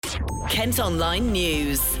Kent Online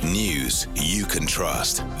News. News you can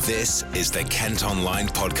trust. This is the Kent Online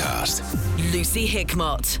Podcast. Lucy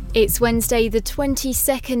Hickmott. It's Wednesday, the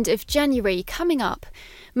 22nd of January, coming up.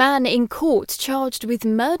 Man in court charged with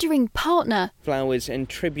murdering partner. Flowers and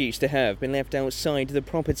tributes to her have been left outside the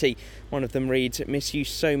property. One of them reads, "Miss you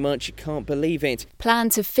so much, can't believe it." Plan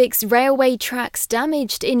to fix railway tracks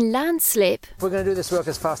damaged in landslip. We're going to do this work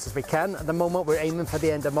as fast as we can. At the moment, we're aiming for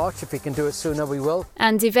the end of March. If we can do it sooner, we will.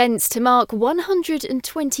 And events to mark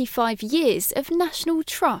 125 years of National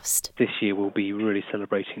Trust. This year we'll be really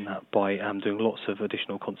celebrating that by doing lots of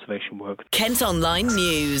additional conservation work. Kent Online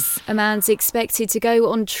News. A man's expected to go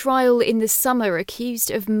on trial in the summer accused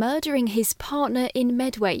of murdering his partner in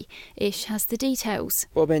Medway. Ish has the details.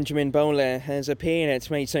 Well, Benjamin Bowler has appeared at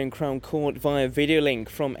Maidstone Crown Court via video link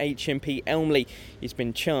from HMP Elmley. He's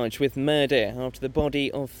been charged with murder after the body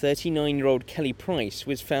of 39-year-old Kelly Price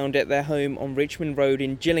was found at their home on Richmond Road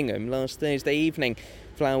in Gillingham last Thursday evening.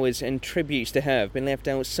 Flowers and tributes to her have been left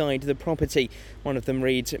outside the property. One of them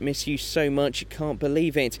reads, "Miss you so much, can't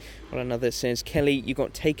believe it," while another says, "Kelly, you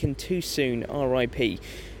got taken too soon, RIP.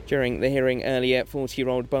 During the hearing earlier,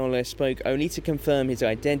 40-year-old Bowler spoke only to confirm his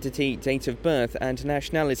identity, date of birth and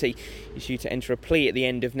nationality. He's due to enter a plea at the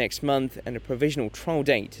end of next month and a provisional trial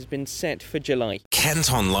date has been set for July.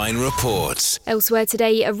 Kent Online reports. Elsewhere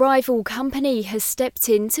today, a rival company has stepped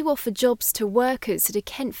in to offer jobs to workers at a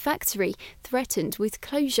Kent factory threatened with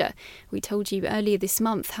closure. We told you earlier this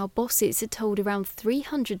month how bosses had told around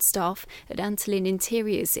 300 staff at Antolin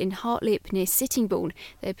Interiors in Hartlip near Sittingbourne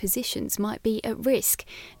their positions might be at risk.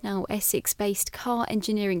 Now, Essex-based car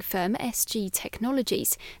engineering firm SG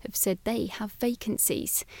Technologies have said they have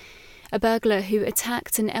vacancies. A burglar who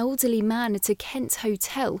attacked an elderly man at a Kent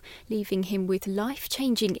hotel, leaving him with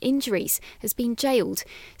life-changing injuries, has been jailed.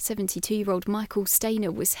 72-year-old Michael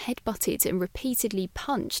Stainer was headbutted and repeatedly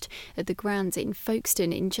punched at the Grand in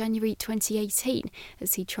Folkestone in January 2018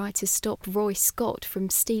 as he tried to stop Roy Scott from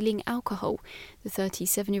stealing alcohol. The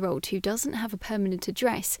 37-year-old, who doesn't have a permanent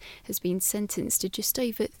address, has been sentenced to just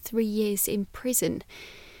over 3 years in prison.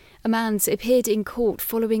 A man's appeared in court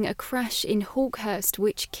following a crash in Hawkhurst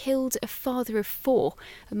which killed a father of four.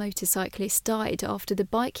 A motorcyclist died after the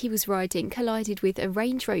bike he was riding collided with a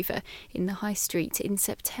Range Rover in the High Street in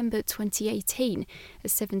September 2018. A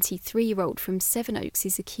 73-year-old from Sevenoaks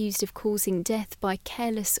is accused of causing death by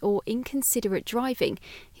careless or inconsiderate driving.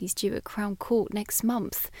 He's due at Crown Court next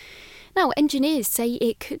month. Now, engineers say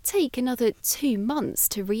it could take another 2 months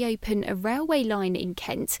to reopen a railway line in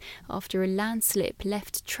Kent after a landslip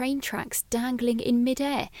left train tracks dangling in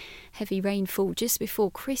mid-air. Heavy rainfall just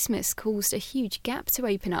before Christmas caused a huge gap to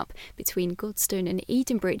open up between Godstone and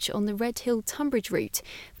Edenbridge on the Redhill-Tunbridge route.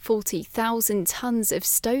 40,000 tonnes of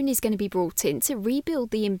stone is going to be brought in to rebuild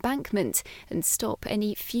the embankment and stop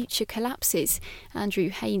any future collapses. Andrew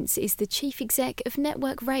Haynes is the chief exec of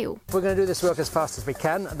Network Rail. We're going to do this work as fast as we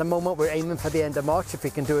can. At the moment, we're aiming for the end of March. If we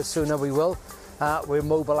can do it sooner, we will. We're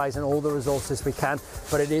mobilising all the resources we can,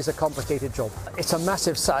 but it is a complicated job. It's a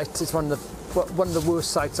massive site. It's one of the worst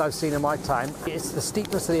sites I've seen in my time. It's the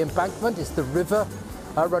steepness of the embankment. It's the river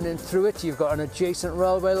running through it. You've got an adjacent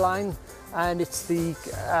railway line, and it's the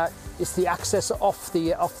access off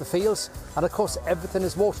the fields. And of course, everything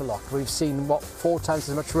is waterlogged. We've seen 4 times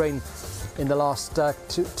as much rain in the last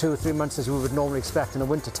 2 or 3 months as we would normally expect in the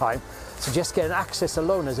winter time. So just getting access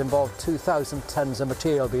alone has involved 2,000 tonnes of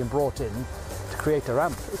material being brought in to create a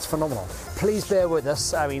ramp. It's phenomenal. Please bear with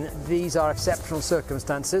us. I mean, these are exceptional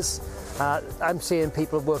circumstances. I'm seeing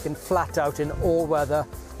people working flat out in all weather,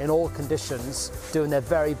 in all conditions, doing their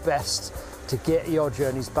very best to get your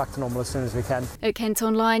journeys back to normal as soon as we can. At Kent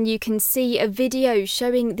Online, you can see a video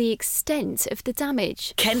showing the extent of the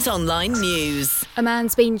damage. Kent Online News. A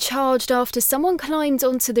man's been charged after someone climbed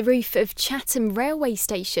onto the roof of Chatham railway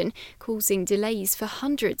station, causing delays for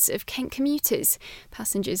hundreds of Kent commuters.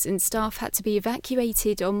 Passengers and staff had to be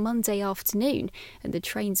evacuated on Monday afternoon, and the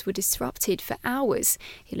trains were disrupted for hours.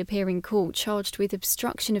 He'll appear in court charged with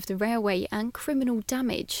obstruction of the railway and criminal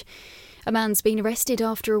damage. A man's been arrested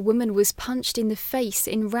after a woman was punched in the face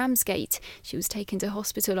in Ramsgate. She was taken to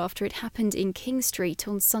hospital after it happened in King Street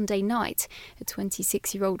on Sunday night. A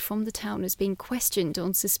 26-year-old from the town has been questioned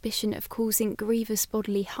on suspicion of causing grievous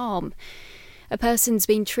bodily harm. A person's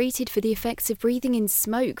been treated for the effects of breathing in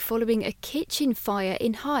smoke following a kitchen fire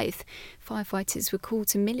in Hythe. Firefighters were called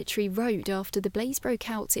to Military Road after the blaze broke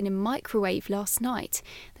out in a microwave last night.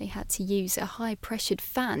 They had to use a high-pressured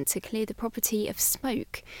fan to clear the property of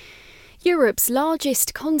smoke. Europe's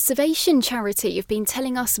largest conservation charity have been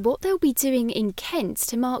telling us what they'll be doing in Kent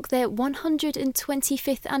to mark their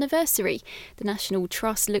 125th anniversary. The National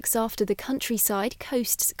Trust looks after the countryside,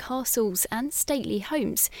 coasts, castles and stately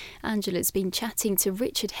homes. Angela's been chatting to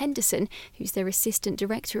Richard Henderson, who's their Assistant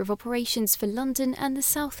Director of Operations for London and the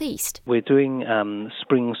South East. We're doing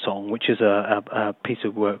Spring Song, which is a piece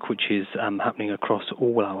of work which is happening across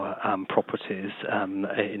all our properties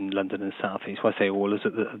in London and South East. When I say all, is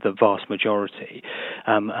the vast majority,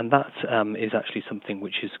 and that is actually something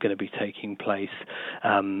which is going to be taking place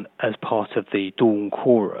as part of the Dawn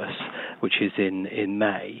Chorus, which is in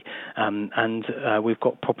May, and we've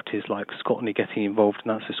got properties like Scotney getting involved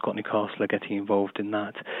in that, so Scotney Castle are getting involved in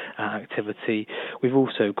that activity. We've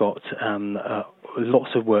also got lots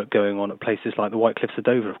of work going on at places like the White Cliffs of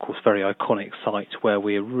Dover, of course, very iconic site where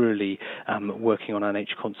we're really working on our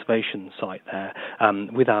nature conservation site there.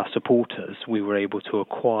 With our supporters, we were able to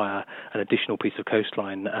acquire an additional piece of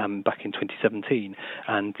coastline back in 2017,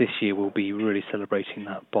 and this year we'll be really celebrating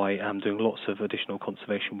that by doing lots of additional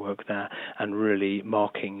conservation work there and really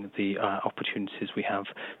marking the opportunities we have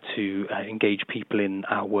to engage people in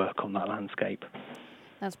our work on that landscape.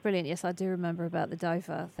 That's brilliant. Yes, I do remember about the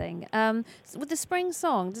Dover thing. So with the Spring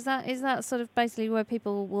Song, is that sort of basically where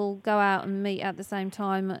people will go out and meet at the same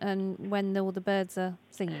time and when all the birds are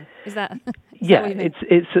singing? Is that? Yeah, it's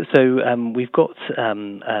so we've got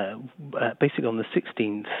basically on the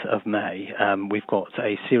 16th of May, we've got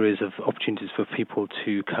a series of opportunities for people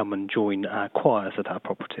to come and join our choirs at our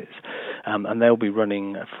properties, and they'll be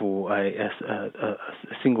running for a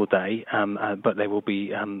single day, but there will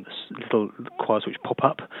be little choirs which pop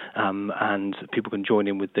up, and people can join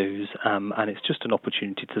in with those, and it's just an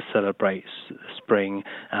opportunity to celebrate spring,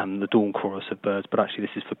 the dawn chorus of birds, but actually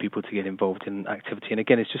this is for people to get involved in activity, and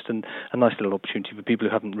again it's just a nice little opportunity for people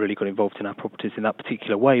who haven't really got involved in our properties in that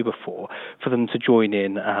particular way before, for them to join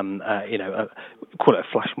in, call it a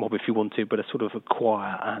flash mob if you want to, but a sort of a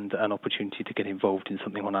choir and an opportunity to get involved in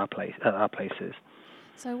something on our places.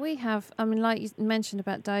 So we have, like you mentioned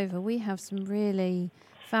about Dover, we have some really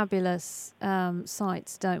fabulous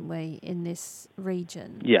sites, don't we, in this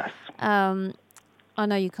region? Yes. I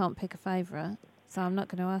know you can't pick a favourite, so I'm not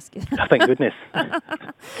going to ask you. Thank goodness.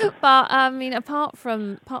 But apart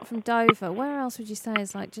from Dover, where else would you say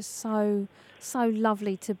is like just so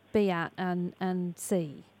lovely to be at and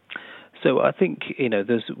see? So I think,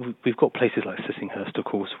 we've got places like Sissinghurst, of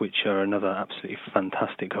course, which are another absolutely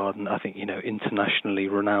fantastic garden. I think, internationally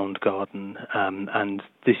renowned garden. And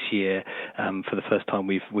this year, for the first time,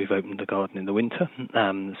 we've opened the garden in the winter.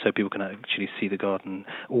 So people can actually see the garden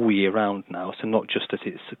all year round now. So not just at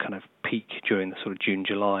its kind of peak during the sort of June,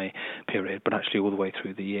 July period, but actually all the way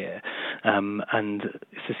through the year. And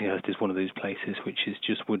Sissinghurst is one of those places which is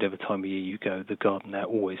just, whatever time of year you go, the garden there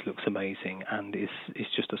always looks amazing and is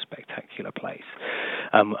just a spectacular place.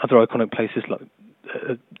 Other iconic places like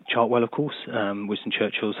Chartwell, of course, Winston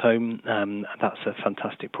Churchill's home. That's a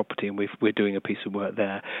fantastic property, and we're doing a piece of work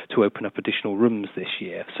there to open up additional rooms this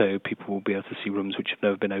year, so people will be able to see rooms which have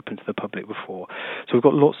never been open to the public before. So we've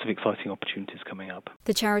got lots of exciting opportunities coming up.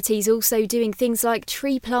 The charity's also doing things like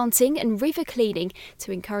tree planting and river cleaning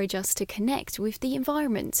to encourage us to connect with the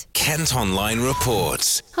environment. Kent Online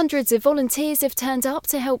reports. Hundreds of volunteers have turned up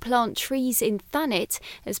to help plant trees in Thanet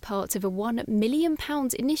as part of a £1 million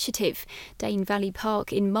initiative. Dane Valley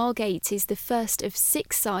Park in Margate is the first of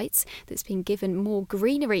 6 sites that's been given more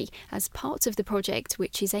greenery as part of the project,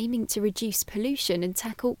 which is aiming to reduce pollution and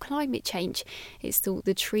tackle climate change. It's thought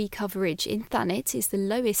the tree coverage in Thanet is the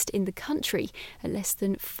lowest in the country at less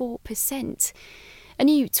than 4%. A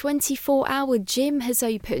new 24-hour gym has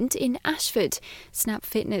opened in Ashford. Snap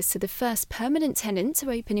Fitness are the first permanent tenant to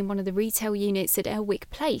open in one of the retail units at Elwick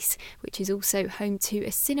Place, which is also home to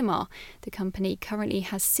a cinema. The company currently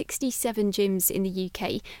has 67 gyms in the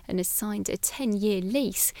UK and has signed a 10-year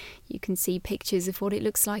lease. You can see pictures of what it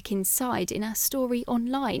looks like inside in our story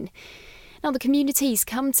online. Now, the community's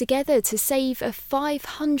come together to save a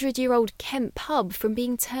 500-year-old Kent pub from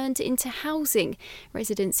being turned into housing.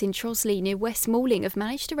 Residents in Trosley near West Malling have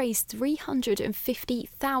managed to raise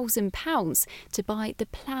 £350,000 to buy the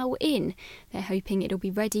Plough Inn. They're hoping it'll be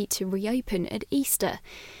ready to reopen at Easter.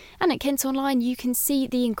 And at Kent Online, you can see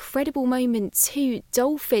the incredible moment 2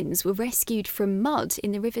 dolphins were rescued from mud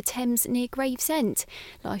in the River Thames near Gravesend.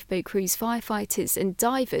 Lifeboat crews, firefighters and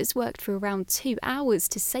divers worked for around 2 hours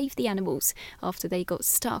to save the animals after they got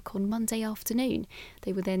stuck on Monday afternoon.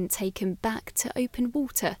 They were then taken back to open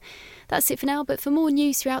water. That's it for now, but for more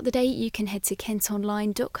news throughout the day, you can head to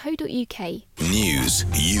kentonline.co.uk. News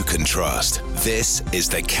you can trust. This is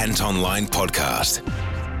the Kent Online Podcast.